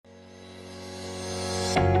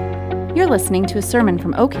You're listening to a sermon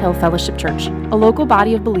from Oak Hill Fellowship Church, a local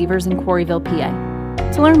body of believers in Quarryville,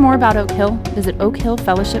 PA. To learn more about Oak Hill, visit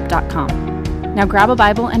oakhillfellowship.com. Now grab a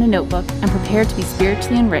Bible and a notebook and prepare to be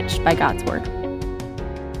spiritually enriched by God's Word.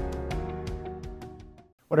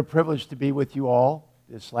 What a privilege to be with you all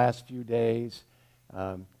this last few days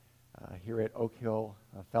here at Oak Hill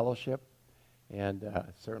Fellowship, and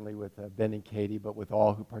certainly with Ben and Katie, but with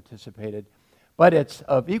all who participated. But it's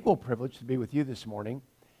of equal privilege to be with you this morning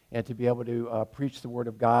and to be able to preach the Word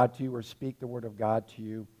of God to you or speak the Word of God to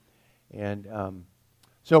you. And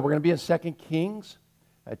so we're going to be in 2 Kings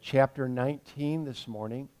chapter 19 this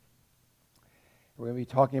morning. We're going to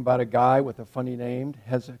be talking about a guy with a funny name,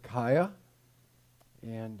 Hezekiah.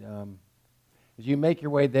 And as you make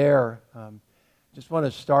your way there, just want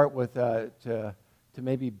to start with to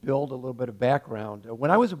maybe build a little bit of background.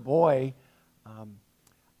 When I was a boy,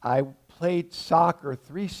 I played soccer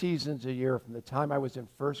 3 seasons a year from the time I was in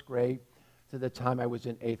first grade to the time I was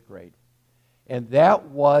in 8th grade. And that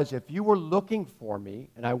was, if you were looking for me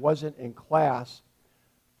and I wasn't in class,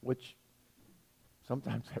 which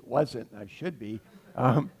sometimes I wasn't, and I should be,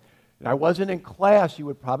 and I wasn't in class, you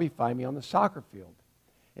would probably find me on the soccer field.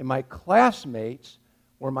 And my classmates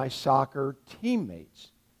were my soccer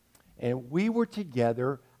teammates. And we were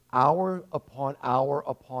together hour upon hour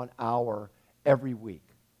upon hour every week.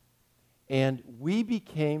 And we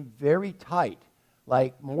became very tight,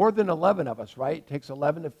 like more than 11 of us, right? It takes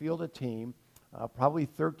 11 to field a team, probably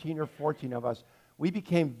 13 or 14 of us. We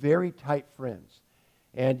became very tight friends.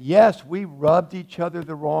 And yes, we rubbed each other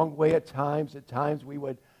the wrong way at times. At times we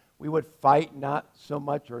would fight, not so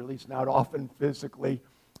much, or at least not often physically.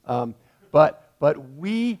 But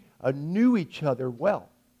we knew each other well.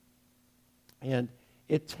 And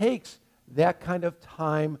it takes that kind of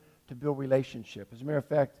time to build relationship. As a matter of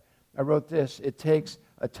fact, I wrote this: it takes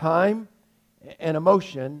a time and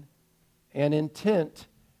emotion and intent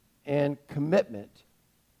and commitment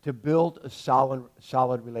to build a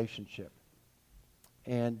solid relationship.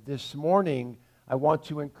 And this morning, I want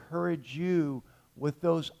to encourage you with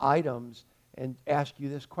those items and ask you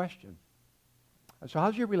this question. So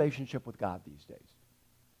how's your relationship with God these days?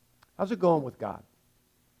 How's it going with God?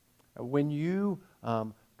 When you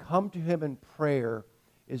come to Him in prayer,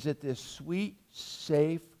 is it this sweet,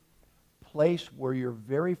 safe place where you're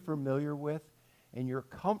very familiar with and you're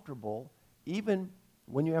comfortable, even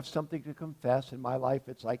when you have something to confess? In my life,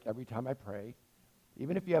 it's like every time I pray,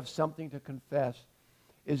 even if you have something to confess,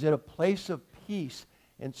 is it a place of peace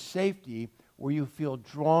and safety where you feel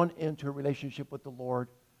drawn into a relationship with the Lord?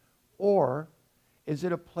 Or is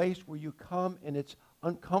it a place where you come and it's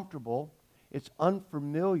uncomfortable, it's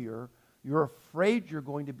unfamiliar, you're afraid you're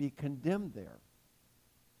going to be condemned there?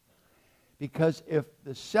 Because if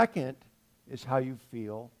the second is how you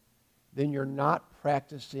feel, then you're not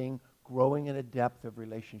practicing growing in a depth of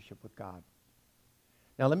relationship with God.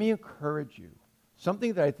 Now let me encourage you.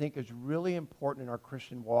 Something that I think is really important in our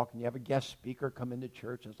Christian walk, and you have a guest speaker come into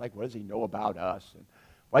church, and it's like, what does he know about us? And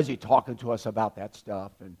why is he talking to us about that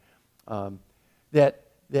stuff? And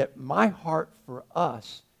that my heart for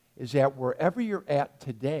us is that wherever you're at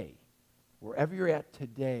today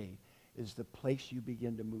is the place you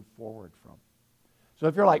begin to move forward from. So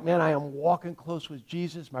if you're like, man, I am walking close with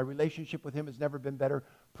Jesus, my relationship with Him has never been better,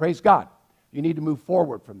 praise God. You need to move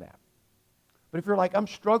forward from that. But if you're like, I've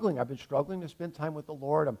been struggling to spend time with the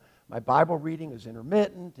Lord, my Bible reading is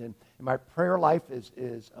intermittent, and my prayer life is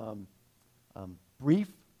brief,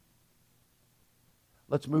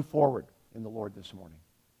 let's move forward in the Lord this morning.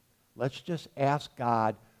 Let's just ask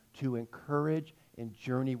God to encourage and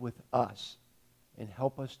journey with us and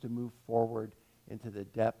help us to move forward into the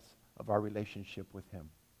depths of our relationship with Him.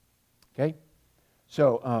 Okay?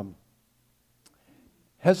 So,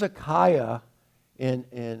 Hezekiah in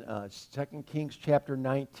 2 Kings chapter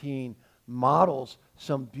 19 models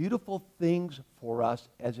some beautiful things for us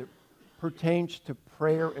as it pertains to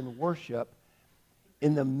prayer and worship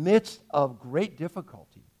in the midst of great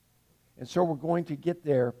difficulty. And so we're going to get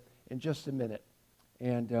there in just a minute.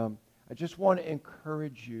 And I just want to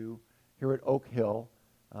encourage you here at Oak Hill.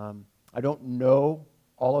 I don't know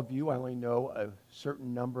all of you. I only know a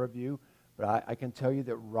certain number of you. But I can tell you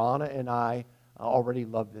that Rana and I already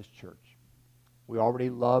love this church. We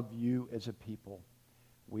already love you as a people.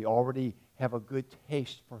 We already have a good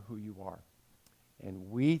taste for who you are.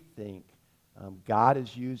 And we think God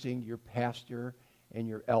is using your pastor and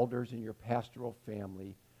your elders and your pastoral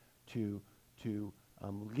family to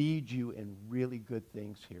lead you in really good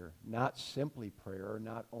things here. Not simply prayer,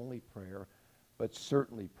 not only prayer, but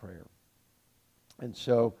certainly prayer. And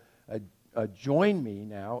so join me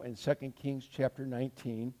now in 2 Kings chapter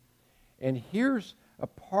 19. And here's a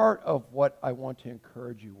part of what I want to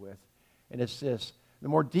encourage you with, and it's this. The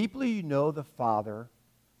more deeply you know the Father,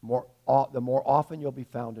 the more often you'll be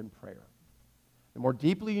found in prayer. The more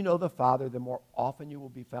deeply you know the Father, the more often you will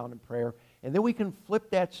be found in prayer. And then we can flip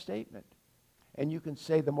that statement. And you can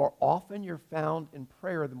say the more often you're found in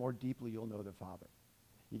prayer, the more deeply you'll know the Father.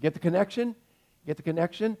 You get the connection? You get the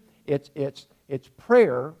connection? It's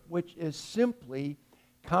prayer, which is simply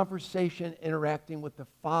conversation, interacting with the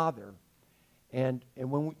Father. And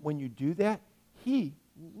when you do that, He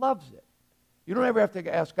loves it. You don't ever have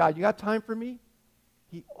to ask God, you got time for me?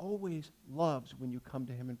 He always loves when you come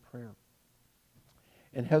to Him in prayer.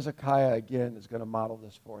 And Hezekiah, again, is going to model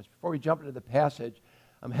this for us. Before we jump into the passage,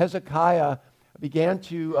 Hezekiah began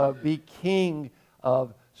to be king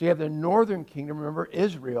of, so you have the northern kingdom, remember,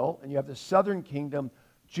 Israel, and you have the southern kingdom,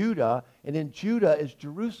 Judah, and in Judah is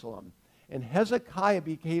Jerusalem. And Hezekiah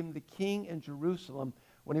became the king in Jerusalem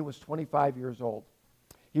when he was 25 years old.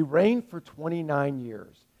 He reigned for 29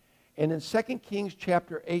 years. And in 2 Kings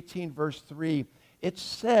chapter 18, verse 3, it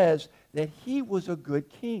says that he was a good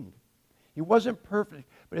king. He wasn't perfect,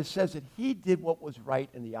 but it says that he did what was right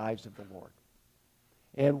in the eyes of the Lord.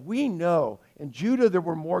 And we know, in Judah there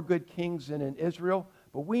were more good kings than in Israel,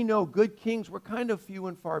 but we know good kings were kind of few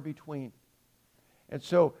and far between. And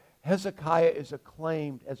so Hezekiah is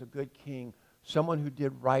acclaimed as a good king, someone who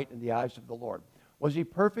did right in the eyes of the Lord. Was he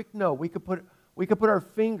perfect? No. We could put our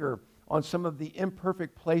finger on some of the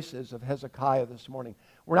imperfect places of Hezekiah this morning.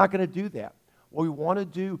 We're not going to do that. What we want to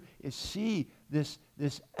do is see this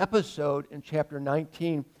episode in chapter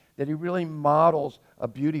 19 that he really models a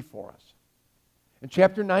beauty for us. In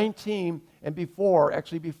chapter 19 and before,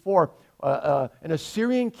 an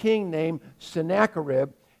Assyrian king named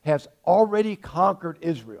Sennacherib has already conquered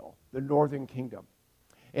Israel, the northern kingdom.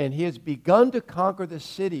 And he has begun to conquer the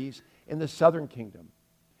cities in the southern kingdom.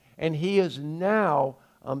 And he is now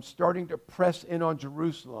starting to press in on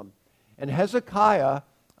Jerusalem. And Hezekiah,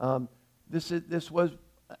 this was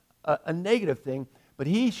a negative thing, but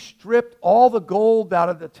he stripped all the gold out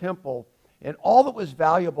of the temple and all that was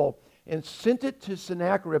valuable and sent it to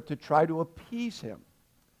Sennacherib to try to appease him.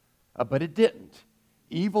 But it didn't.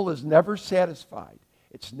 Evil is never satisfied.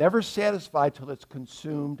 It's never satisfied till it's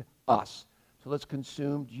consumed us, till it's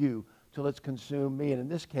consumed you, till it's consumed me, and in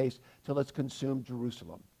this case, till it's consumed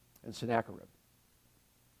Jerusalem and Sennacherib.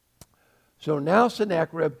 So now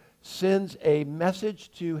Sennacherib sends a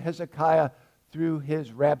message to Hezekiah through his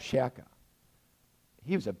Rabshakeh.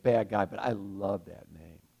 He was a bad guy, but I love that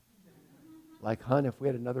name. Like, hun, if we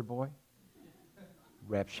had another boy,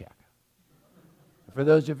 Rabshakeh. For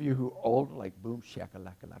those of you who are old, like boom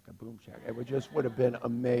shakalaka, boom shaka, it would have been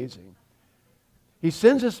amazing. He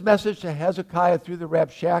sends this message to Hezekiah through the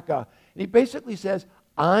Rabshakeh, and he basically says,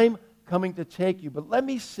 I'm coming to take you. But let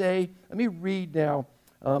me read now,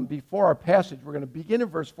 before our passage. We're going to begin in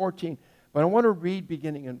verse 14, but I want to read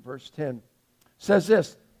beginning in verse 10. It says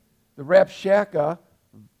this, the Rabshakeh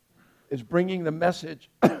is bringing the message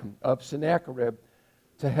of Sennacherib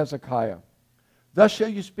to Hezekiah. Thus shall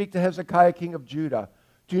you speak to Hezekiah, king of Judah.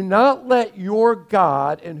 Do not let your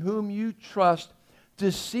God, in whom you trust,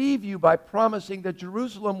 deceive you by promising that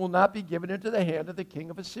Jerusalem will not be given into the hand of the king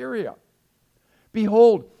of Assyria.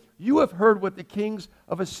 Behold, you have heard what the kings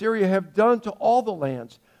of Assyria have done to all the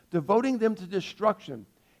lands, devoting them to destruction,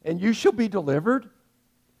 and you shall be delivered?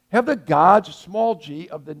 Have the gods, small g,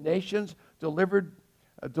 of the nations delivered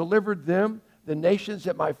them, the nations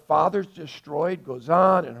that my fathers destroyed,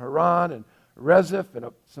 Gozan and Haran and Rezeph and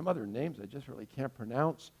some other names I just really can't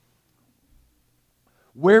pronounce?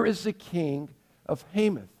 Where is the king of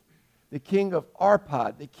Hamath, the king of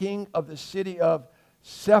Arpad, the king of the city of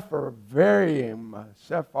Sepharvaim,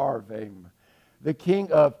 the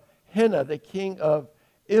king of Hena, the king of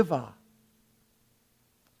Ivah?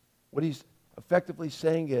 What he's effectively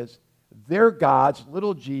saying is, their gods,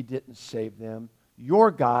 little g, didn't save them.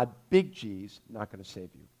 Your God, big G's, not going to save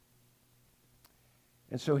you.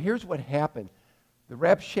 And so here's what happened. The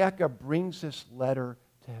Rabshakeh brings this letter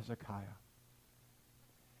to Hezekiah.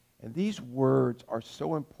 And these words are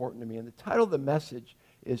so important to me. And the title of the message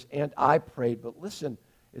is, And I Prayed. But listen,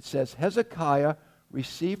 it says, Hezekiah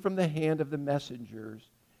received from the hand of the messengers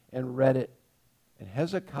and read it. And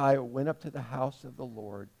Hezekiah went up to the house of the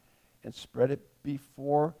Lord and spread it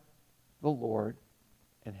before the Lord.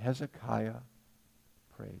 And Hezekiah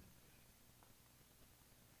prayed.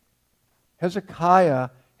 Hezekiah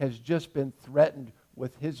has just been threatened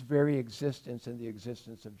with his very existence and the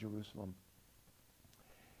existence of Jerusalem.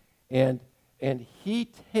 And he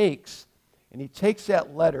takes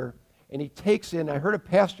that letter and he takes in, I heard a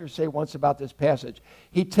pastor say once about this passage,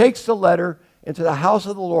 he takes the letter into the house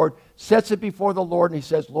of the Lord, sets it before the Lord, and he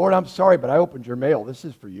says, Lord, I'm sorry, but I opened your mail. This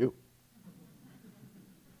is for you.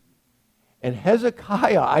 And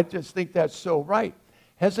Hezekiah, I just think that's so right.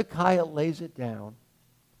 Hezekiah lays it down.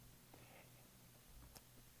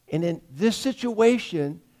 And in this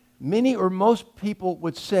situation, many or most people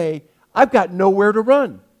would say, I've got nowhere to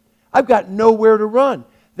run. I've got nowhere to run.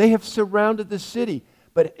 They have surrounded the city.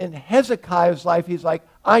 But in Hezekiah's life, he's like,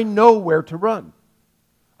 I know where to run.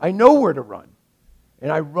 I know where to run.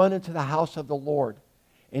 And I run into the house of the Lord.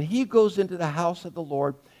 And he goes into the house of the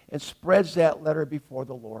Lord and spreads that letter before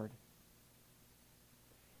the Lord.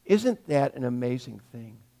 Isn't that an amazing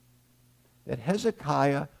thing? That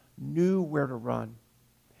Hezekiah knew where to run.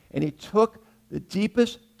 And he took the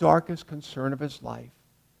deepest, darkest concern of his life,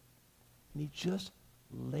 and he just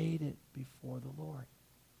laid it before the Lord.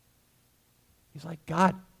 He's like,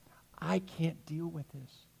 God, I can't deal with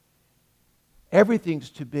this. Everything's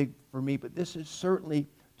too big for me, but this is certainly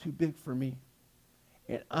too big for me.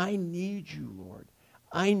 And I need you, Lord.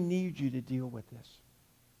 I need you to deal with this.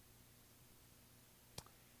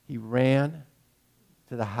 He ran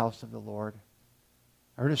to the house of the Lord.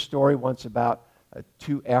 I heard a story once about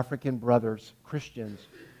two African brothers, Christians,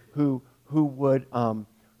 who would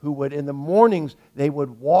in the mornings, they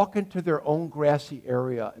would walk into their own grassy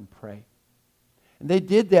area and pray. And they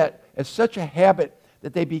did that as such a habit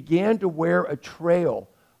that they began to wear a trail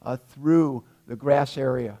through the grass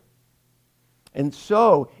area. And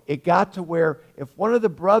so it got to where if one of the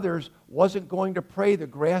brothers wasn't going to pray, the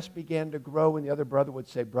grass began to grow, and the other brother would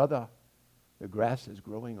say, Brother, the grass is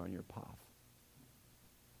growing on your path.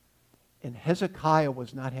 And Hezekiah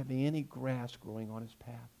was not having any grass growing on his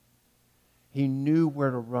path. He knew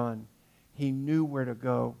where to run. He knew where to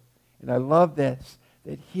go. And I love this,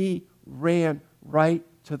 that he ran right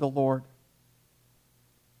to the Lord.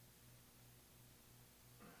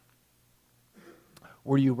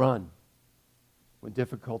 Where do you run when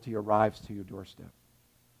difficulty arrives to your doorstep?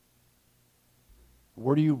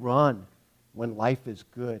 Where do you run when life is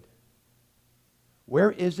good?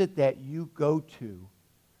 Where is it that you go to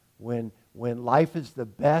when life is the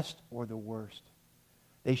best or the worst?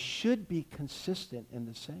 They should be consistent in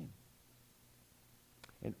the same.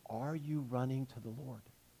 And are you running to the Lord?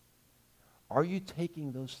 Are you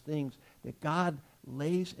taking those things that God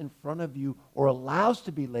lays in front of you or allows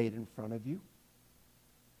to be laid in front of you?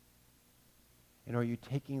 And are you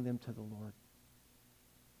taking them to the Lord?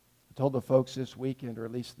 I told the folks this weekend, or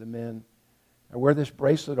at least the men, I wear this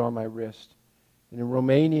bracelet on my wrist. And in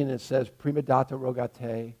Romanian it says, Prima data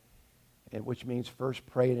rogate, which means first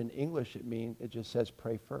pray. And in English it just says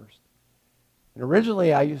pray first. And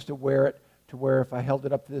originally I used to wear it to where if I held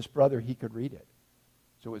it up to this brother, he could read it.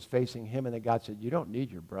 So it was facing him, and then God said, you don't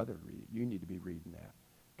need your brother to read it. You need to be reading that.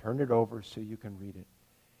 Turn it over so you can read it.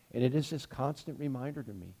 And it is this constant reminder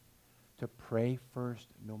to me to pray first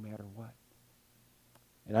no matter what.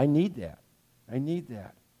 And I need that. I need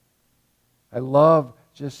that. I love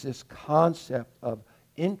just this concept of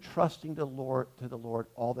entrusting the Lord to the Lord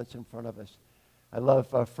all that's in front of us. I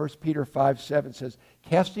love 1 Peter 5:7 says,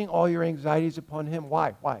 casting all your anxieties upon him.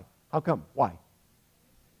 Why? Why? How come? Why?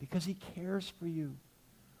 Because he cares for you.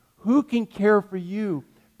 Who can care for you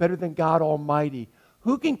better than God Almighty?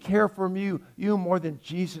 Who can care for you more than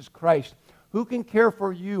Jesus Christ? Who can care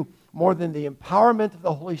for you more than the empowerment of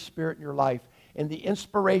the Holy Spirit in your life and the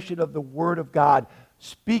inspiration of the Word of God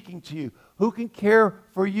speaking to you? Who can care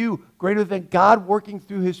for you greater than God working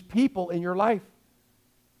through His people in your life?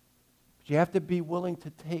 But you have to be willing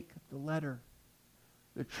to take the letter,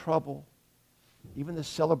 the trouble, even the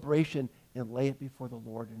celebration, and lay it before the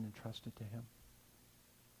Lord and entrust it to Him.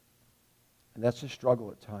 And that's a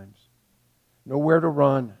struggle at times. Nowhere to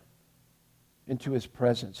run into His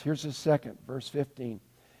presence. Here's the second, verse 15.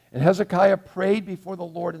 And Hezekiah prayed before the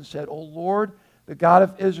Lord and said, O Lord, the God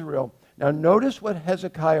of Israel. Now notice what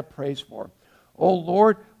Hezekiah prays for. O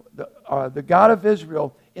Lord, the God of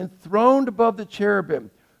Israel, enthroned above the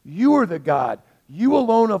cherubim. You are the God. You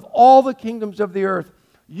alone of all the kingdoms of the earth.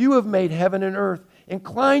 You have made heaven and earth.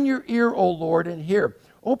 Incline your ear, O Lord, and hear.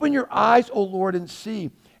 Open your eyes, O Lord, and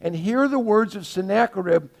see. And hear the words of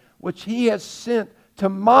Sennacherib, which he has sent to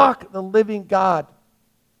mock the living God.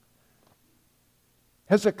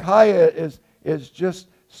 Hezekiah is just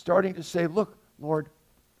starting to say, look, Lord,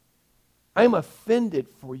 I'm offended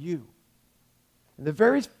for you. And the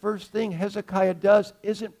very first thing Hezekiah does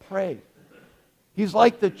isn't pray. He's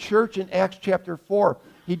like the church in Acts chapter 4.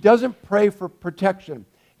 He doesn't pray for protection.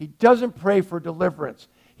 He doesn't pray for deliverance.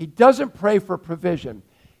 He doesn't pray for provision.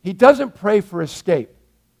 He doesn't pray for escape.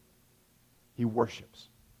 He worships.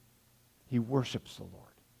 He worships the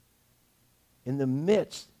Lord. In the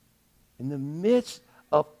midst In the midst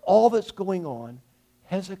of all that's going on,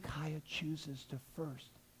 Hezekiah chooses to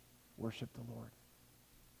first worship the Lord.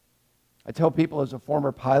 I tell people as a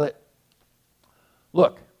former pilot,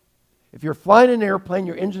 look, if you're flying an airplane,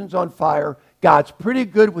 your engine's on fire, God's pretty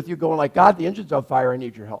good with you going like, God, the engine's on fire, I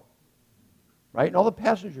need your help. Right? And all the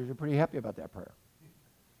passengers are pretty happy about that prayer.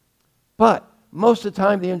 But most of the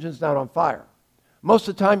time, the engine's not on fire. Most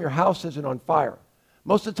of the time, your house isn't on fire.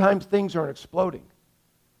 Most of the time, things aren't exploding.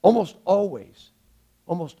 Almost always,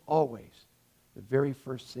 the very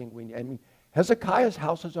first thing we need. I mean, Hezekiah's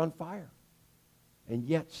house is on fire. And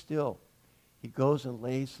yet still, he goes and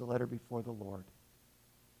lays the letter before the Lord.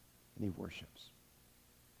 And he worships.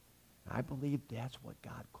 I believe that's what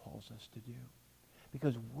God calls us to do.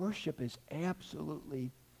 Because worship is absolutely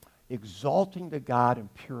exalting to God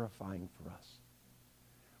and purifying for us.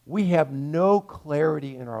 We have no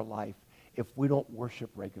clarity in our life if we don't worship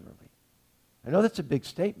regularly. I know that's a big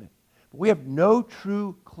statement, but we have no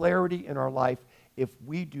true clarity in our life if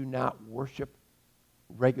we do not worship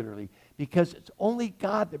regularly, because it's only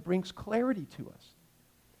God that brings clarity to us.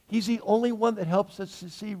 He's the only one that helps us to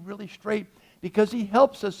see really straight, because he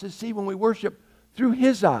helps us to see when we worship through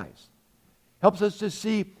his eyes. Helps us to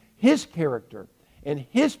see his character and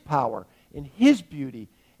his power and his beauty,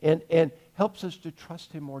 and helps us to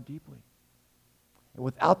trust him more deeply. And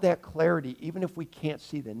without that clarity, even if we can't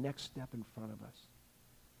see the next step in front of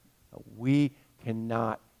us, we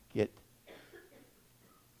cannot get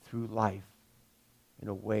through life in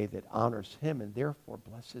a way that honors him and therefore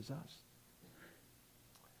blesses us.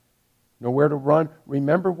 Nowhere to run.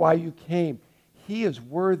 Remember why you came. He is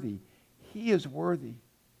worthy. He is worthy.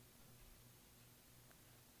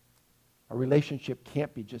 A relationship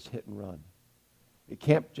can't be just hit and run. It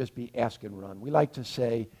can't just be ask and run. We like to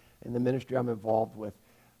say in the ministry I'm involved with,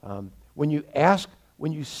 when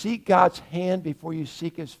you seek God's hand before you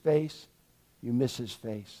seek his face, you miss his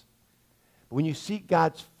face. But when you seek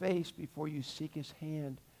God's face before you seek his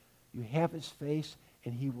hand, you have his face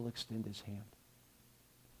and he will extend his hand.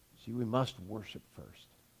 See, we must worship first.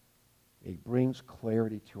 It brings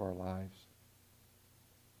clarity to our lives.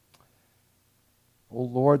 O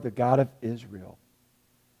Lord, the God of Israel.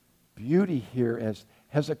 Beauty here as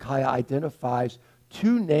Hezekiah identifies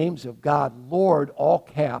two names of God, Lord, all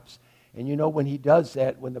caps. And you know when he does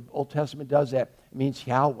that, when the Old Testament does that, it means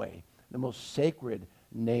Yahweh, the most sacred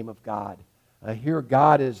name of God. Here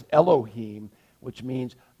God is Elohim, which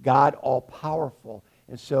means God all-powerful.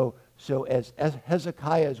 And so as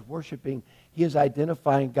Hezekiah is worshiping, he is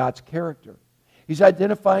identifying God's character. He's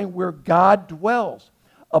identifying where God dwells,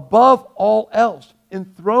 above all else,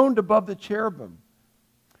 enthroned above the cherubim.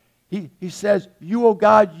 He says, you, O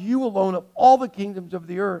God, you alone of all the kingdoms of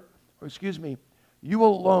the earth, you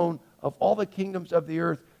alone of all the kingdoms of the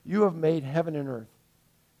earth, you have made heaven and earth.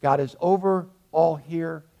 God is over all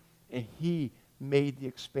here, and he made the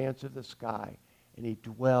expanse of the sky, and he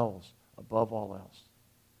dwells above all else.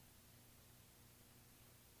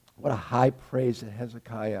 What a high praise that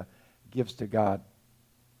Hezekiah gives to God.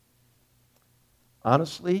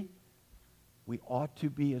 Honestly, we ought to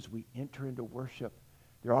be, as we enter into worship,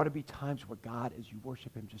 there ought to be times where God, as you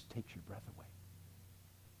worship him, just takes your breath away.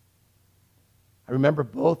 I remember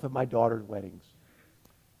both of my daughter's weddings,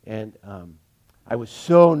 and I was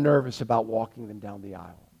so nervous about walking them down the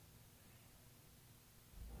aisle.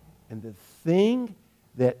 And the thing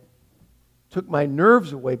that took my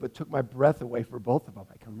nerves away but took my breath away for both of them,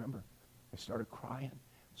 I can remember, I started crying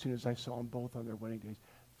as soon as I saw them both on their wedding days.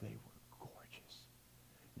 They were gorgeous.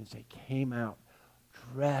 And as they came out,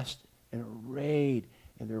 dressed and arrayed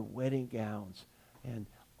in their wedding gowns and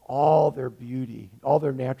all their beauty, all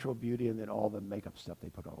their natural beauty, and then all the makeup stuff they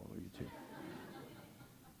put all over you too.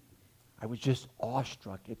 I was just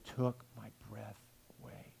awestruck. It took my breath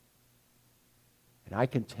away. And I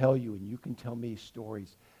can tell you, and you can tell me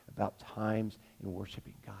stories about times in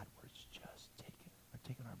worshiping God where it's just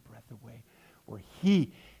taken our breath away, where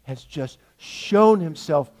he has just shown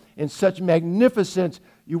himself in such magnificence,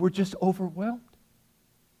 you were just overwhelmed.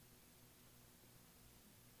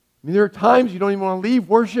 I mean, there are times you don't even want to leave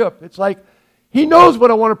worship. It's like, he knows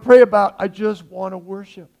what I want to pray about. I just want to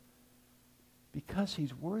worship. Because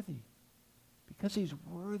he's worthy. Because he's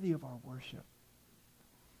worthy of our worship.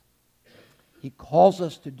 He calls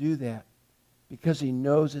us to do that because he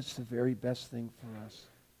knows it's the very best thing for us.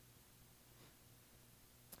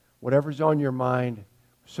 Whatever's on your mind,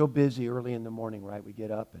 we're so busy early in the morning, right? We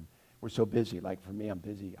get up and we're so busy. Like for me, I'm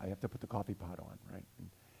busy. I have to put the coffee pot on, right?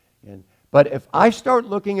 But if I start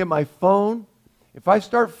looking at my phone, if I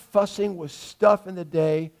start fussing with stuff in the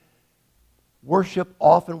day, worship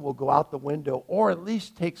often will go out the window or at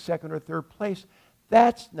least take second or third place.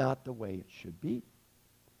 That's not the way it should be.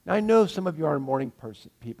 Now, I know some of you are morning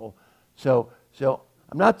people, so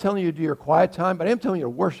I'm not telling you to do your quiet time, but I am telling you to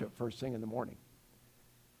worship first thing in the morning.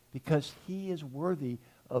 Because he is worthy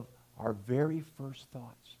of our very first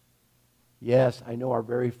thoughts. Yes, I know our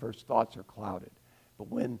very first thoughts are clouded, but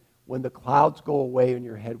when the clouds go away in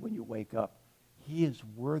your head when you wake up, he is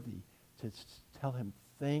worthy to tell him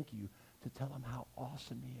thank you, to tell him how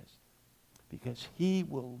awesome he is, because he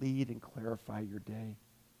will lead and clarify your day.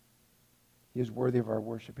 He is worthy of our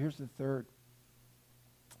worship. Here's the third.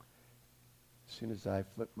 As soon as I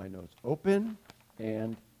flip my notes, open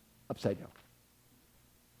and upside down.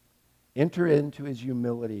 Enter into his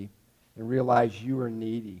humility and realize you are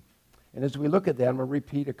needy. And as we look at that, I'm going to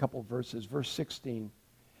repeat a couple verses. Verse 16.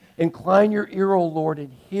 Incline your ear, O Lord,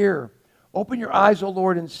 and hear. Open your eyes, O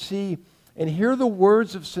Lord, and see, and hear the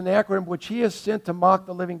words of Sennacherib, which he has sent to mock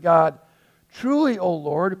the living God. Truly, O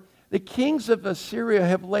Lord, the kings of Assyria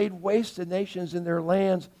have laid waste the nations in their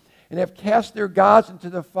lands, and have cast their gods into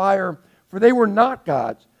the fire, for they were not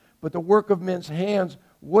gods, but the work of men's hands,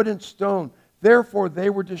 wood and stone. Therefore they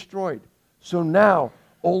were destroyed. So now,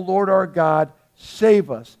 O Lord our God, save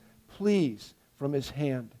us, please, from his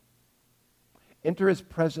hand. Enter his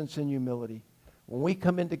presence in humility. When we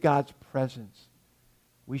come into God's presence,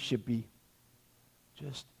 we should be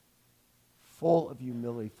just full of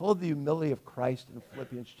humility, full of the humility of Christ in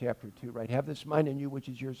Philippians chapter 2, right? Have this mind in you which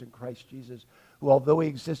is yours in Christ Jesus, who although he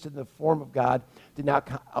existed in the form of God, did not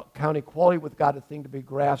count equality with God a thing to be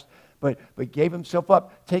grasped, but gave himself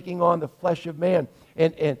up, taking on the flesh of man.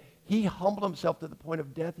 And he humbled himself to the point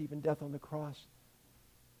of death, even death on the cross.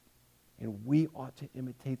 And we ought to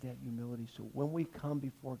imitate that humility. So when we come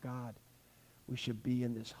before God, we should be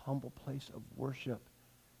in this humble place of worship.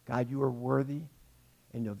 God, you are worthy.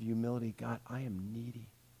 And of humility, God, I am needy.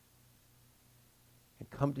 And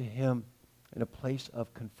come to him in a place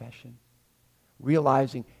of confession,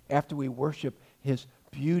 realizing after we worship, his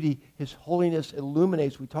beauty, his holiness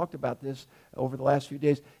illuminates. We talked about this over the last few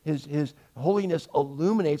days. His holiness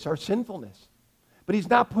illuminates our sinfulness. But he's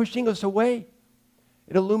not pushing us away.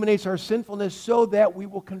 It illuminates our sinfulness so that we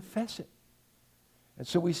will confess it. And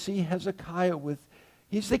so we see Hezekiah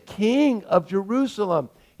he's the king of Jerusalem.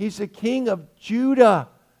 He's the king of Judah.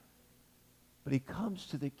 But he comes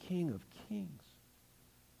to the King of Kings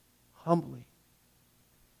humbly,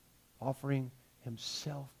 offering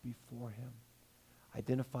himself before him,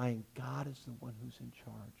 identifying God as the one who's in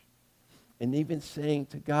charge. And even saying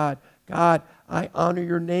to God, God, I honor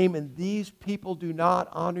your name, and these people do not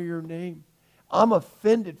honor your name. I'm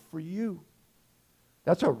offended for you.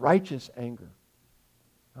 That's a righteous anger.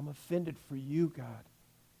 I'm offended for you, God.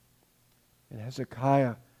 And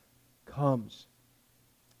Hezekiah comes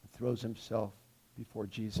and throws himself before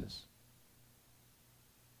Jesus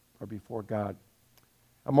or before God.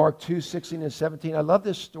 Mark 2, 16 and 17. I love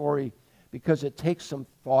this story because it takes some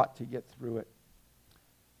thought to get through it.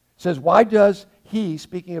 It says, why does he,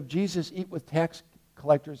 speaking of Jesus, eat with tax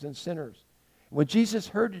collectors and sinners? And when Jesus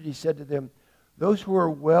heard it, he said to them, those who are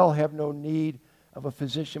well have no need of a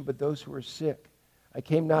physician, but those who are sick. I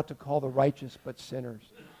came not to call the righteous, but sinners.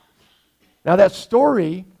 Now that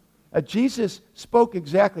story, Jesus spoke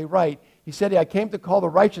exactly right. He said, I came to call the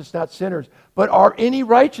righteous, not sinners. But are any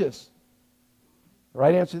righteous? The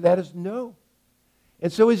right answer to that is no.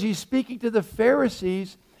 And so as he's speaking to the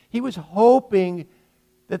Pharisees, he was hoping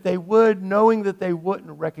that they would, knowing that they wouldn't,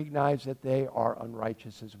 recognize that they are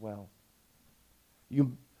unrighteous as well.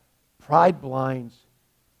 Pride blinds.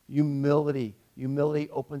 Humility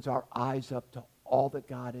opens our eyes up to all that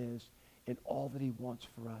God is and all that he wants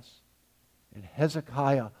for us. And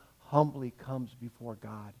Hezekiah humbly comes before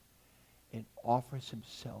God and offers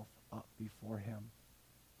himself up before him.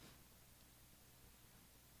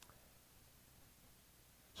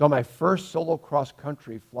 So on my first solo cross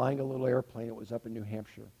country, flying a little airplane, it was up in New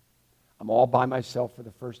Hampshire. I'm all by myself for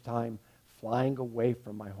the first time, flying away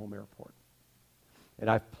from my home airport. And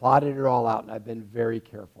I've plotted it all out, and I've been very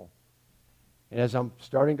careful. And as I'm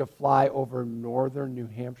starting to fly over northern New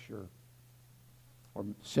Hampshire, or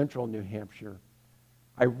central New Hampshire,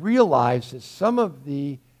 I realized that some of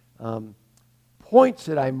the points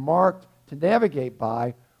that I marked to navigate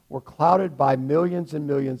by were clouded by millions and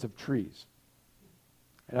millions of trees.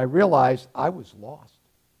 And I realized I was lost.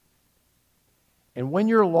 And when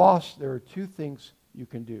you're lost, there are two things you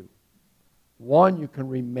can do. One, you can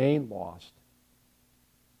remain lost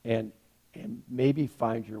and maybe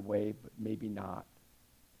find your way, but maybe not.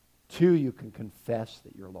 Two, you can confess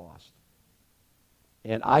that you're lost.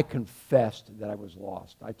 And I confessed that I was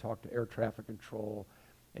lost. I talked to air traffic control,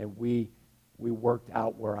 and we worked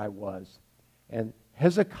out where I was. And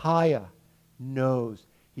Hezekiah knows.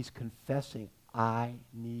 He's confessing, I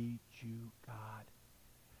need you, God.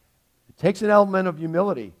 It takes an element of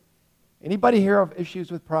humility. Anybody here have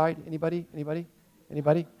issues with pride? Anybody? Anybody?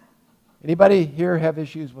 Anybody? Anybody here have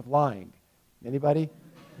issues with lying? Anybody?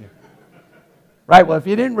 Yeah. Right, well, if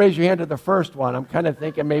you didn't raise your hand to the first one, I'm kind of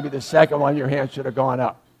thinking maybe the second one, your hand should have gone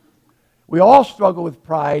up. We all struggle with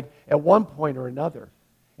pride at one point or another.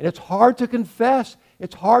 And it's hard to confess.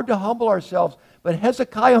 It's hard to humble ourselves. But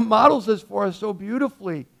Hezekiah models this for us so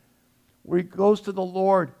beautifully. Where he goes to the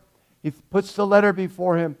Lord. He puts the letter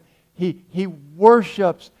before him. He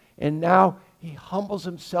worships. And now he humbles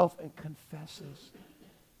himself and confesses.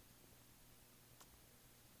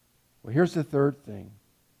 Well, here's the third thing.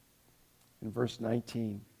 In verse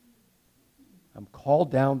 19. I'm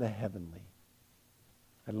called down the heavenly.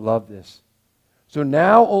 I love this. So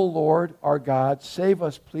now, O Lord, our God, save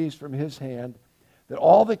us, please, from his hand, that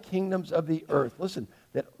all the kingdoms of the earth, listen,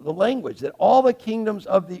 that the language, that all the kingdoms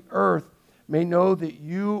of the earth may know that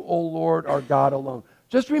you, O Lord, are God alone.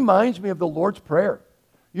 Just reminds me of the Lord's Prayer.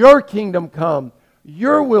 Your kingdom come,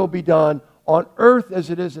 your will be done on earth as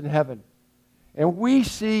it is in heaven. And we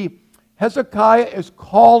see Hezekiah is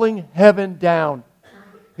calling heaven down.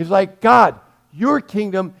 He's like, God, your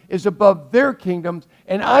kingdom is above their kingdoms,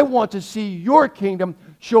 and I want to see your kingdom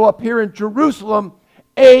show up here in Jerusalem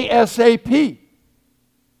ASAP.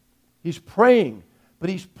 He's praying, but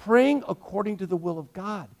he's praying according to the will of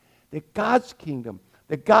God, that God's kingdom,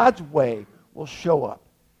 that God's way will show up.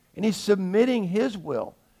 And he's submitting his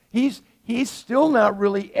will. He's still not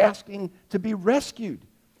really asking to be rescued.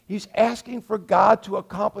 He's asking for God to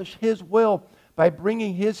accomplish his will by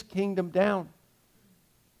bringing his kingdom down.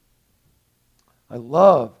 I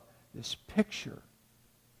love this picture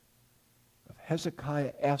of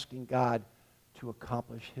Hezekiah asking God to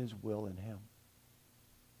accomplish his will in him.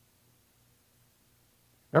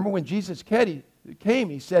 Remember when Jesus came,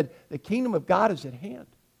 he said, the kingdom of God is at hand.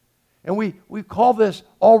 And we call this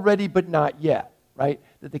already but not yet, right?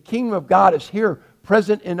 That the kingdom of God is here,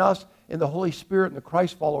 present in us, in the Holy Spirit, and the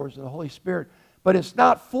Christ followers in the Holy Spirit. But it's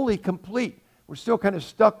not fully complete. We're still kind of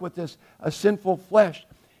stuck with this sinful flesh.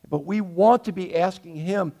 But we want to be asking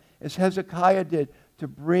him, as Hezekiah did, to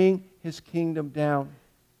bring his kingdom down.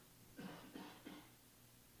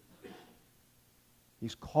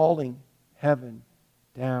 He's calling heaven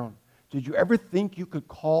down. Did you ever think you could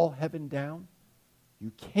call heaven down?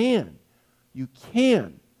 You can. You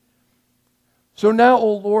can. So now,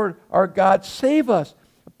 O Lord, our God, save us,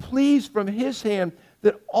 please, from his hand,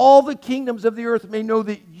 that all the kingdoms of the earth may know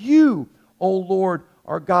that you, O Lord,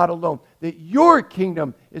 are God alone. That your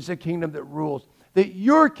kingdom is a kingdom that rules. That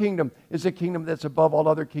your kingdom is a kingdom that's above all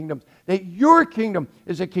other kingdoms. That your kingdom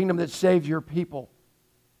is a kingdom that saves your people.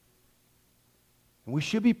 And we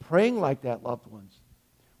should be praying like that, loved ones.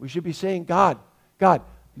 We should be saying, God,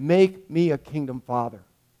 make me a kingdom father.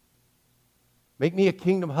 Make me a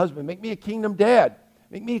kingdom husband. Make me a kingdom dad.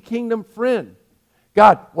 Make me a kingdom friend.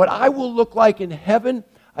 God, what I will look like in heaven,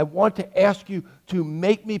 I want to ask you to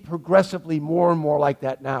make me progressively more and more like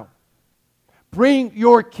that now. Bring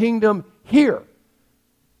your kingdom here.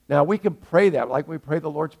 Now, we can pray that like we pray the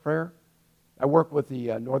Lord's Prayer. I work with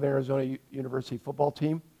the Northern Arizona University football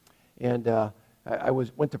team, and I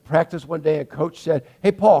went to practice one day, and coach said,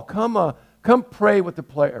 hey, Paul, come pray with the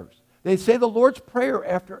players. They say the Lord's Prayer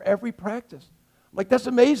after every practice. I'm like, that's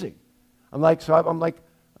amazing. I'm like,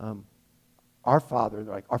 our Father,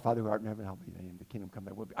 they're like, our Father who art in heaven, hallowed be thy name, the kingdom come,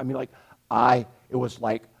 thy will be. I mean, it was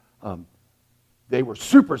like they were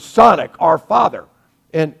supersonic, our Father.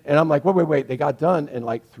 And I'm like, wait, they got done in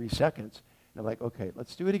like 3 seconds. And I'm like, okay,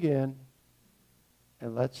 let's do it again,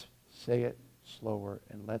 and let's say it slower,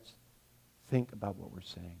 and let's think about what we're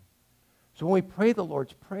saying. So when we pray the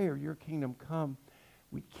Lord's Prayer, your kingdom come,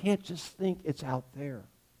 we can't just think it's out there.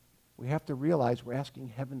 We have to realize we're asking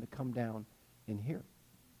heaven to come down in here,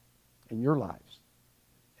 in your lives,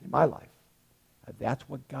 in my life. That's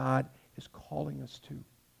what God is calling us to.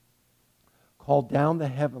 Call down the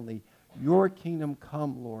heavenly, your kingdom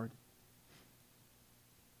come, Lord,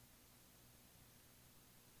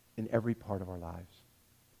 in every part of our lives.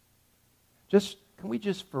 Can we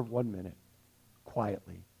just for 1 minute,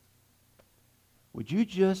 quietly, would you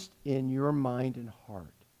just in your mind and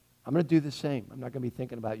heart, I'm going to do the same. I'm not going to be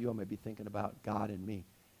thinking about you. I'm going to be thinking about God and me.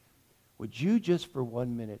 Would you just for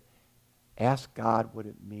 1 minute ask God what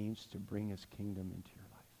it means to bring his kingdom into your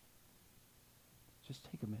life? Just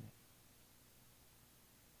take a minute.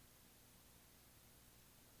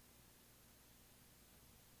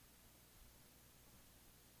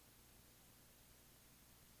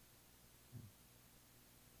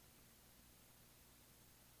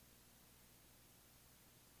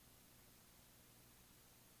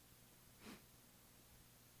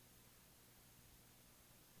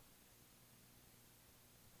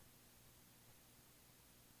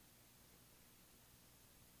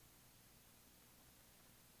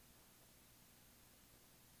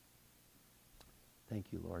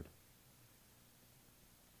 Thank you, Lord.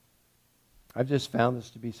 I've just found this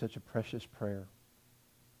to be such a precious prayer,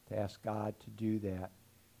 to ask God to do that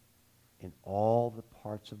in all the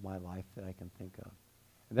parts of my life that I can think of.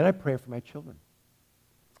 And then I pray for my children.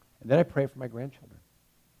 And then I pray for my grandchildren.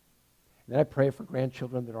 And then I pray for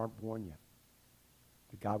grandchildren that aren't born yet,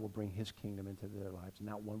 that God will bring his kingdom into their lives, and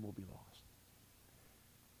not one will be lost.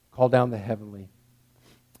 Call down the heavenly.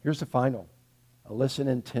 Here's the final. Listen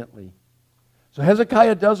intently. So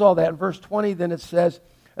Hezekiah does all that. In verse 20, then it says,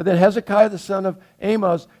 and then Hezekiah the son of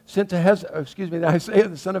Amos Isaiah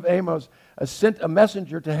the son of Amos sent a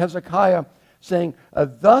messenger to Hezekiah, saying,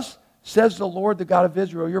 thus says the Lord, the God of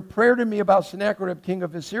Israel, your prayer to me about Sennacherib, king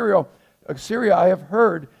of Assyria, I have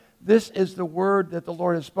heard. This is the word that the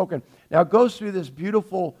Lord has spoken. Now it goes through this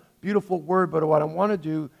beautiful, beautiful word, but what I want to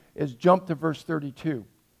do is jump to verse 32.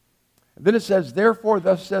 And then it says, therefore,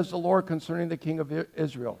 thus says the Lord concerning the king of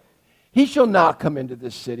Israel, he shall not come into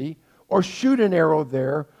this city, or shoot an arrow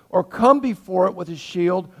there, or come before it with a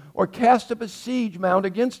shield, or cast up a siege mound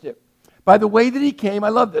against it. By the way that he came, I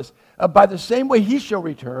love this, by the same way he shall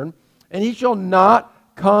return, and he shall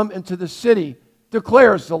not come into the city,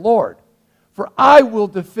 declares the Lord. For I will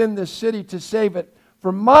defend this city to save it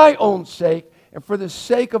for my own sake, and for the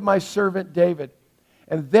sake of my servant David.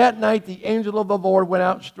 And that night the angel of the Lord went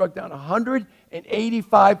out and struck down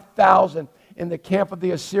 185,000 in the camp of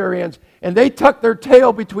the Assyrians, and they tucked their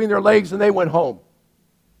tail between their legs and they went home.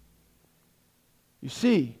 You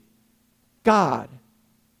see, God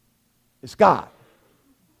is God,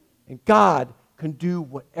 and God can do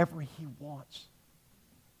whatever he wants.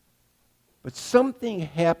 But something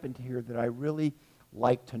happened here that I really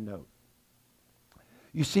like to note.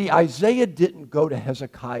 You see, Isaiah didn't go to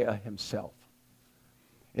Hezekiah himself.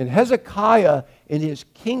 And Hezekiah, in his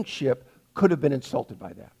kingship, could have been insulted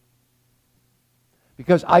by that.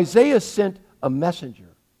 Because Isaiah sent a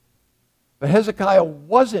messenger. But Hezekiah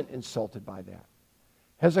wasn't insulted by that.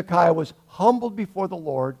 Hezekiah was humbled before the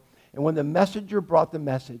Lord, and when the messenger brought the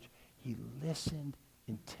message, he listened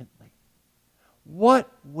intently. What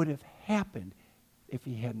would have happened if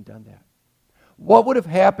he hadn't done that? What would have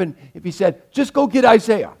happened if he said, just go get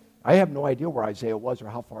Isaiah? I have no idea where Isaiah was or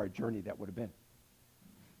how far a journey that would have been.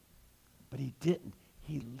 But he didn't.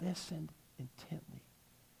 He listened intently.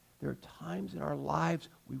 There are times in our lives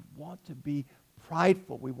we want to be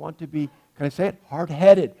prideful. We want to be, can I say it,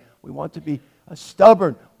 hard-headed. We want to be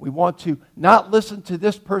stubborn. We want to not listen to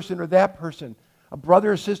this person or that person. A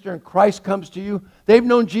brother or sister in Christ comes to you. They've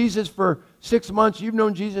known Jesus for 6 months. You've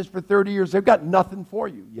known Jesus for 30 years. They've got nothing for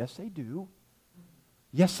you. Yes, they do.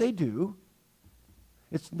 Yes, they do.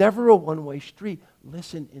 It's never a one-way street.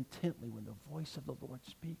 Listen intently when the voice of the Lord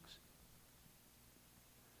speaks.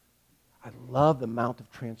 I love the Mount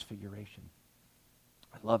of Transfiguration.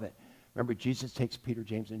 I love it. Remember, Jesus takes Peter,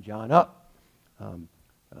 James, and John up.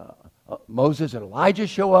 Moses and Elijah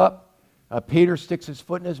show up. Peter sticks his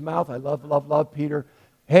foot in his mouth. I love Peter.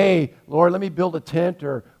 Hey, Lord, let me build a tent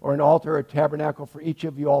or an altar or a tabernacle for each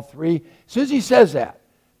of you, all three. As soon as he says that,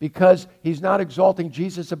 because he's not exalting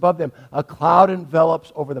Jesus above them, a cloud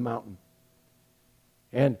envelops over the mountain.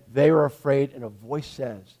 And they are afraid, and a voice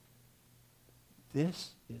says,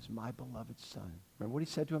 this is my beloved Son. Remember what he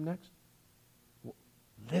said to him next?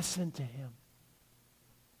 Listen to him.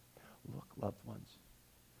 Look, loved ones,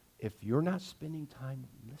 if you're not spending time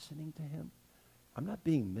listening to him, I'm not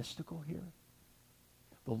being mystical here.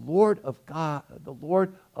 The Lord of God, the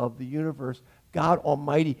Lord of the universe, God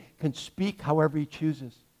Almighty, can speak however he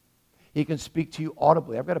chooses. He can speak to you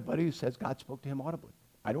audibly. I've got a buddy who says God spoke to him audibly.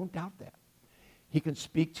 I don't doubt that. He can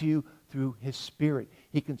speak to you through his Spirit.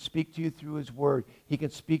 He can speak to you through his word. He can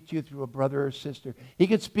speak to you through a brother or sister. He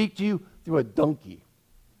can speak to you through a donkey.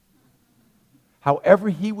 However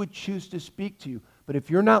he would choose to speak to you. But if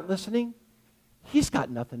you're not listening, he's got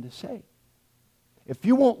nothing to say. If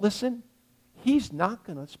you won't listen, he's not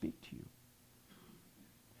going to speak to you.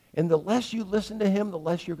 And the less you listen to him, the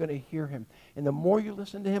less you're going to hear him. And the more you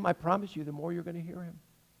listen to him, I promise you, the more you're going to hear him.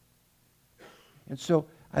 And so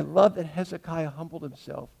I love that Hezekiah humbled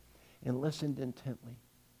himself and listened intently.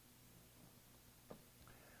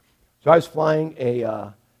 So I was flying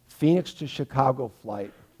a Phoenix to Chicago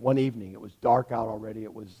flight one evening. It was dark out already.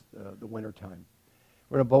 It was the winter time.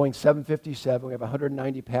 We're in a Boeing 757. We have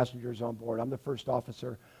 190 passengers on board. I'm the first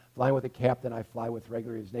officer flying with the captain I fly with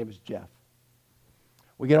regularly. His name is Jeff.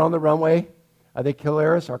 We get on the runway. They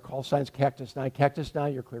clear us. Our call sign's Cactus 9. Cactus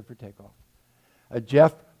 9, you're cleared for takeoff.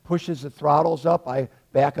 Jeff pushes the throttles up. I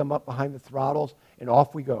back him up behind the throttles, and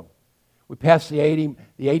off we go. We pass the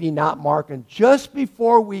 80 knot mark, and just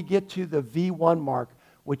before we get to the V1 mark,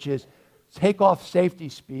 which is takeoff safety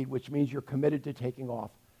speed, which means you're committed to taking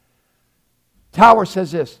off. Tower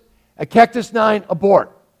says this, at Cactus 9,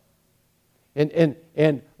 abort.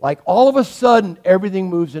 And like all of a sudden, everything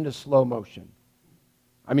moves into slow motion.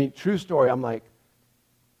 I mean, true story, I'm like,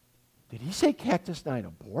 did he say Cactus 9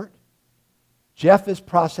 abort? Jeff is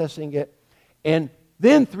processing it, and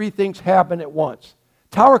then 3 things happen at once.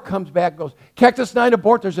 Tower comes back and goes, Cactus 9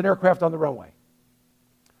 abort, there's an aircraft on the runway.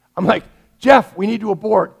 I'm like, Jeff, we need to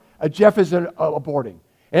abort. Jeff is aborting.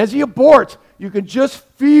 And as he aborts, you can just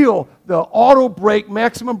feel the auto brake,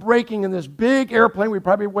 maximum braking in this big airplane. We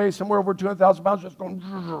probably weigh somewhere over 200,000 pounds, just going.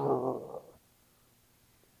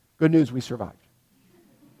 Good news, we survived.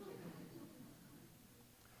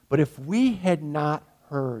 But if we had not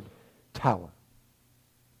heard Tower,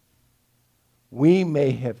 we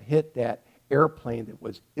may have hit that airplane that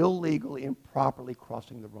was illegally, improperly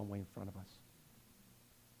crossing the runway in front of us.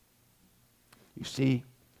 You see,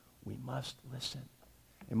 we must listen.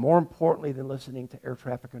 And more importantly than listening to air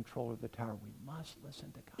traffic controller of the tower, we must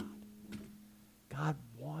listen to God. God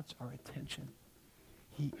wants our attention.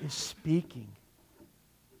 He is speaking.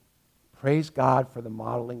 Praise God for the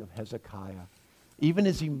modeling of Hezekiah. Even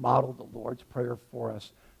as he modeled the Lord's Prayer for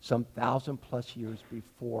us some 1,000+ years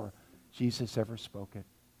before Jesus ever spoke it.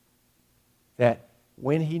 That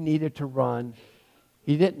when he needed to run,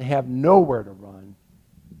 he didn't have nowhere to run.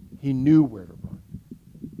 He knew where to run.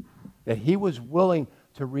 That he was willing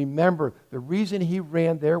to remember the reason he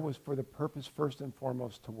ran there was for the purpose first and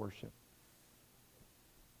foremost to worship.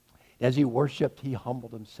 As he worshiped, he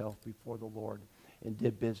humbled himself before the Lord and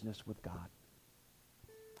did business with God.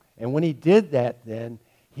 And when he did that, then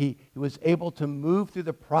he was able to move through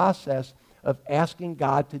the process of asking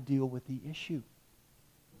God to deal with the issue.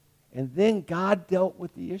 And then God dealt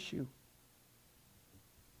with the issue.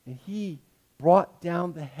 And he brought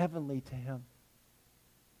down the heavenly to him.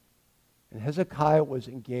 And Hezekiah was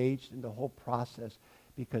engaged in the whole process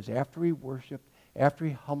because after he worshiped, after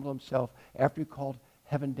he humbled himself, after he called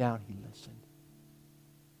heaven down, he listened.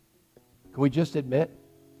 Can we just admit,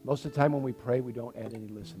 most of the time when we pray, we don't add any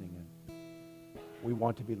listening in. We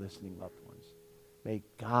want to be listening, loved ones. May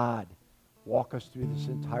God walk us through this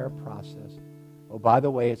entire process. Oh, by the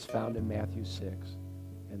way, it's found in Matthew 6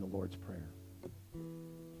 in the Lord's Prayer.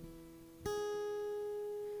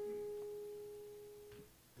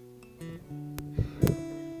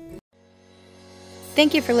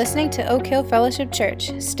 Thank you for listening to Oak Hill Fellowship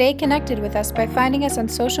Church. Stay connected with us by finding us on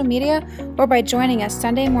social media or by joining us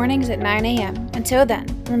Sunday mornings at 9 a.m. Until then,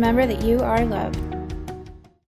 remember that you are loved.